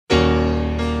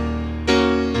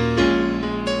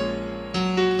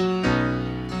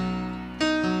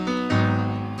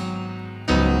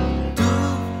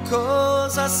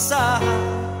sa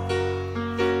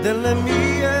delle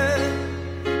mie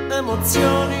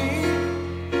emozioni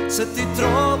se ti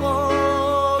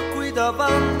trovo qui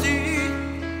davanti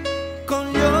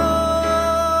con gli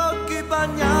occhi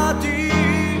bagnati.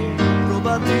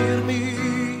 Prova a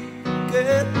dirmi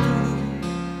che tu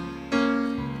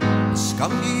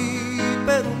scambi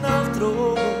per un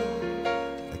altro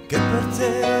e che per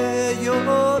te io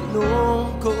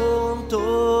non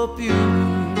conto più.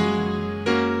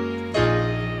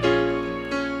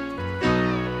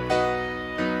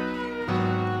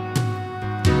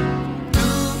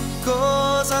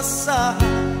 Cosa sai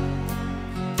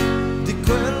di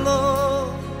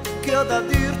quello che ho da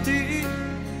dirti,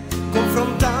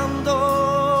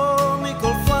 confrontandomi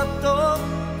col fatto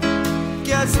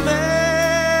che hai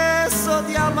smesso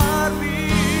di amarmi?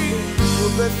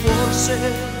 Vorrei forse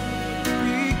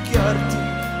picchiarti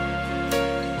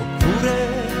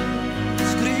oppure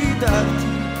sgridarti,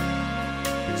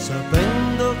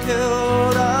 sapendo che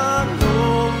ora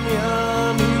non mi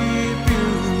ami più.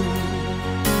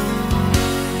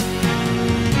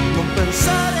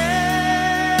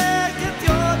 Pensare che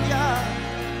ti odia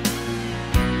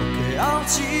o che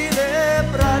alzi le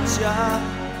braccia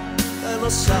e lo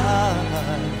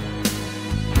sai,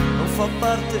 non fa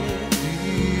parte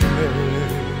di me.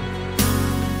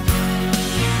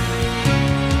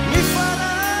 Mi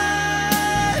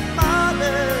farai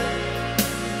male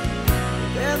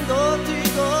vedendoti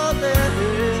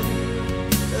godere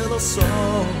e lo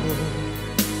so.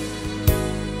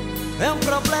 È un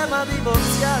problema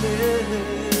divorziare.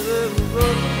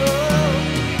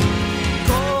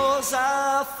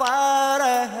 Cosa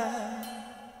fare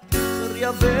per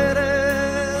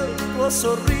riavere il tuo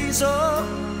sorriso?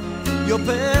 Io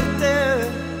per te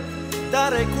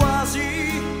darei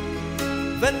quasi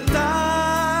 20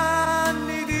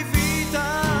 anni di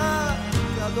vita.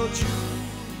 Cado giù,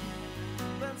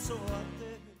 penso a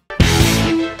te.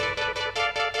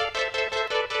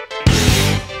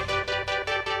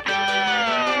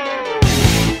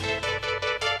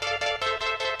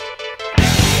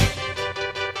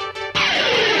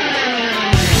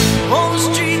 On the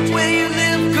street where you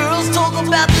live, girls talk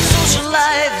about their social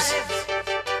lives.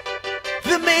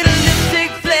 They made a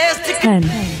lipstick plastic. 10,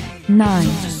 9,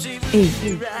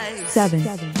 8, 7,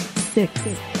 6,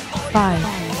 5,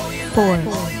 4,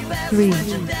 3,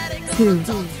 2,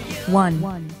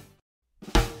 1.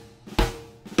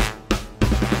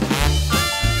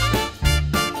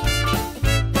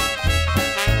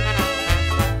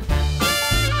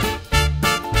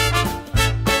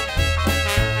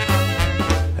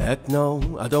 Heck no,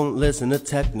 I don't listen to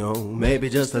techno. Maybe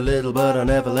just a little, but I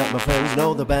never let my friends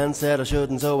know. The band said I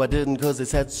shouldn't, so I didn't, cause they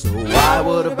said so. Why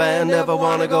would a band ever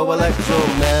wanna go electro?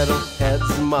 Metal heads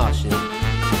moshing,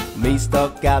 me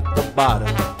stuck at the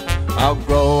bottom. I'll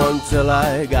grow until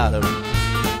I got 'em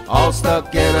all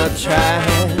stuck in a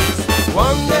trance.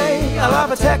 One day I'll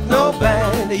have a techno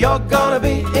band, you're gonna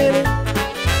be in it.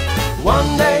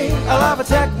 One day I'll have a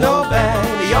techno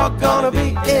band, you're gonna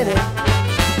be in it.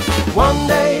 One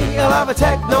day I'll have a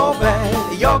techno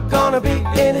band, you're gonna be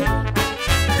in it.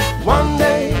 One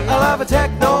day I'll have a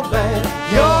techno band,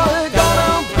 you're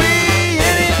gonna be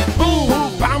in it.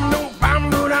 Boom, bam, no, bam,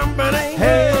 no, dam, ba, dang.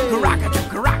 Hey,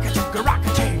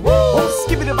 karaka-choo, woo,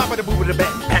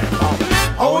 skibidi-baba-da-boo-ba-da-bam, bam, bam.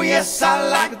 Oh yes, I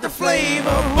like the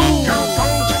flavor. Boom,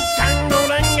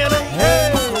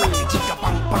 hey,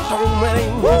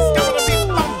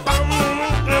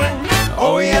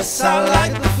 oh yes, I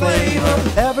like the flavor.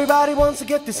 Everybody wants to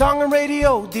get this song on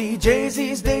radio. DJs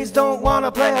these days don't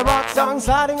wanna play a rock song.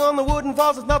 Sliding on the wooden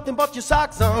falls is nothing but your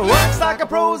socks on. Works like a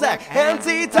Prozac,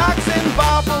 antitoxin,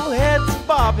 bobbleheads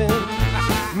bobbing.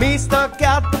 Me stuck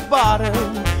at the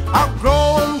bottom, I'll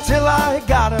grow until I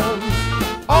got 'em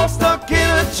all stuck in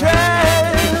a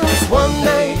trance. One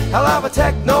day I'll have a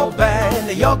techno band,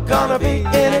 you're gonna be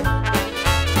in it.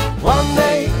 One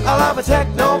day I'll have a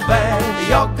techno band,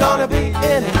 you're gonna be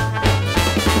in it.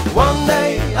 One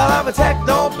day I'll have a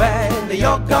techno band,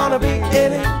 you're gonna be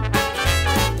in it.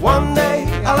 One day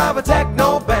I'll have a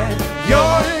techno band,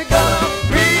 you're gonna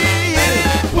be in it.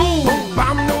 Boom,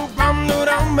 bam, no, bam, no,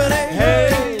 dam, ba, dang.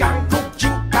 Hey,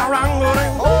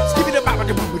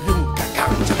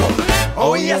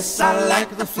 oh yes, I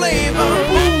like the flavor.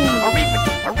 Boom,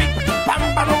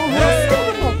 bam, ba, dong, hey.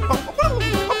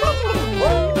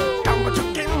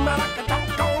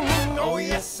 Oh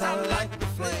yes, I like the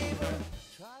flavor.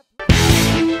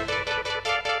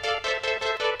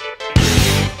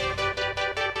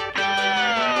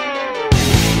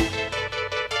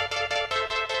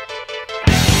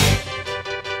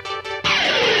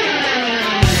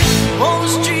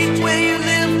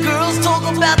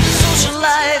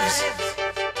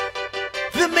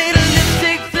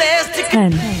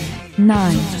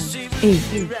 9, 8,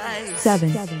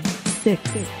 7, 6,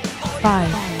 5,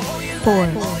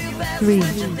 4, 3,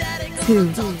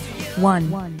 2,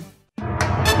 1.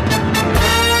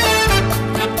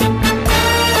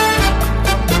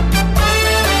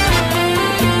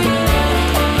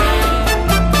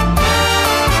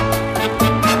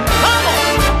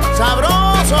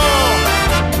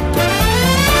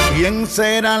 ¿Quién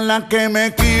será la que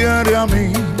me quiere a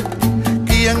mí?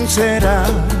 ¿Quién será?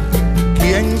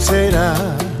 ¿Quién será?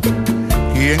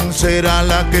 ¿Quién será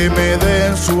la que me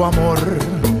dé su amor?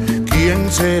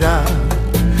 ¿Quién será?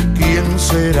 ¿Quién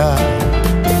será?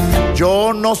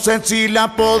 Yo no sé si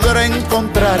la podré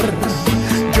encontrar.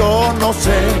 Yo no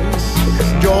sé,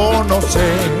 yo no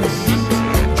sé.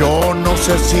 Yo no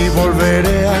sé si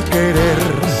volveré a querer.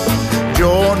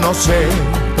 Yo no sé.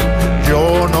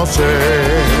 Yo no sé,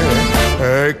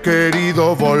 he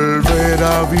querido volver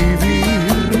a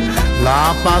vivir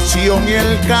la pasión y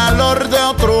el calor de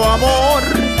otro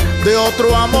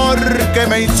amor que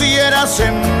me hiciera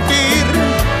sentir,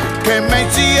 que me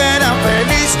hiciera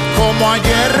feliz como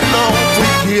ayer lo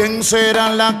fui. ¿Quién será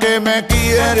la que me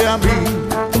quiere a mí?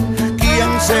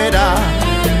 ¿Quién será?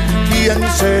 ¿Quién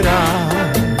será?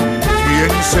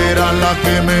 ¿Quién será la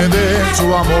que me dé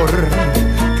su amor?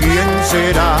 ¿Quién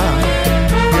será?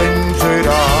 ¿Quién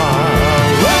será?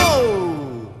 ¡Wow!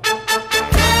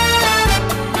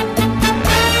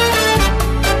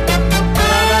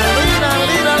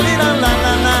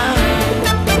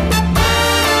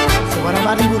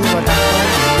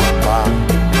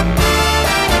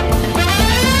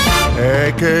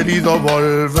 He querido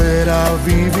volver a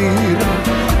vivir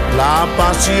la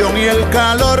pasión y el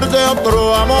calor de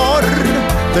otro amor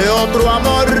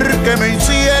que me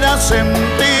hiciera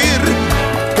sentir,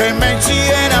 que me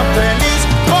hiciera feliz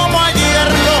como ayer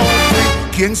lo fui.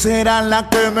 ¿Quién será la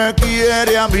que me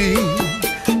quiere a mí?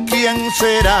 ¿Quién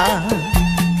será?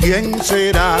 ¿Quién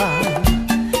será?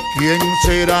 ¿Quién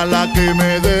será la que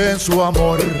me dé su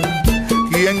amor?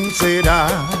 ¿Quién será?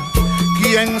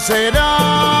 ¿Quién será?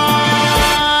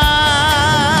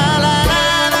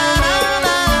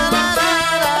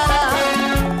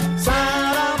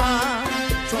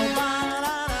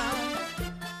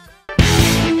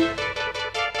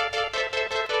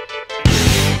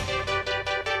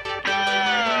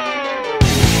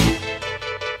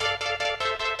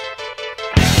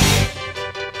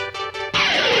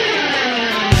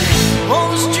 On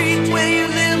the street where you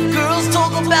live, girls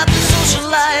talk about their social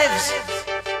lives.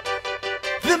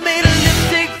 They made a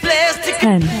lipstick plastic.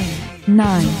 10,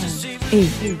 9, 8,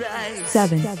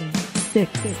 7, 6,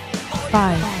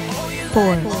 5,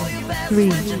 4,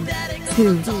 3,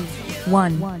 2,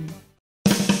 1.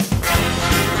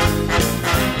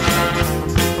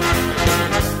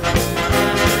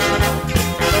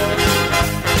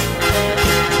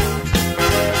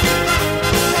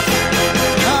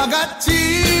 I got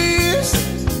tears,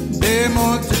 they're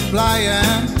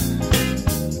multiplying,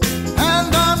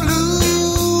 and I'm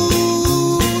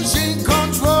losing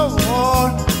control,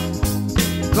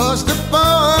 'cause the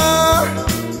power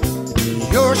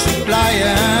you're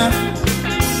supplying,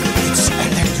 it's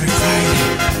electrifying.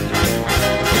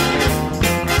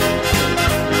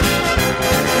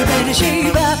 You better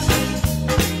shape up,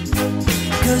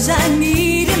 'cause I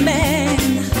need a man,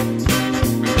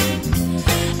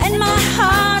 and my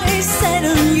heart is set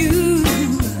on you.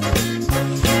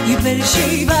 You better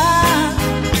shape up,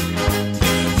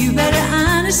 you better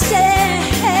understand.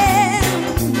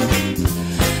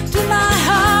 To my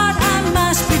heart I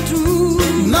must be true.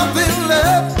 Nothing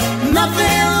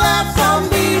left for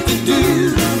me to do.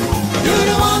 You're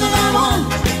the one that I want,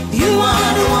 you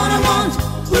are the one I want.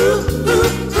 Ooh, ooh,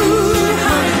 ooh,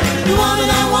 honey, the one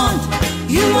that I want,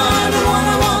 you are the one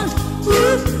I want.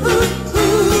 Ooh, ooh,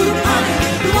 ooh, honey,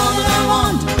 the one that I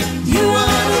want, you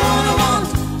are the one I want.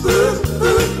 Ooh,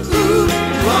 ooh, ooh,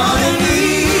 what I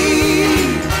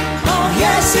need, oh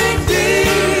yes indeed.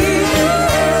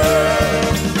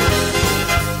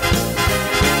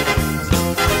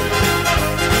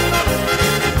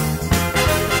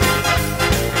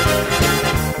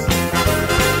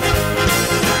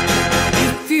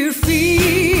 If you're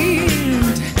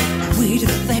filled with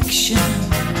affection,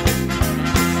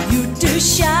 you're too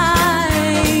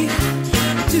shy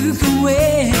to go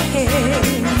away.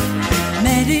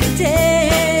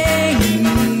 Meditate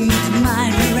my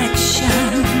direction.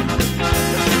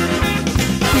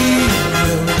 Feel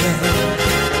your way.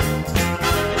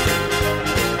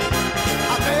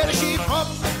 I better keep up,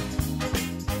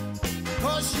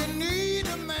 'cause you need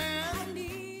a man.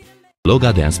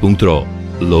 Logadance.ro.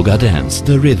 Loga Dance,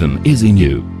 the rhythm is in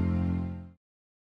you.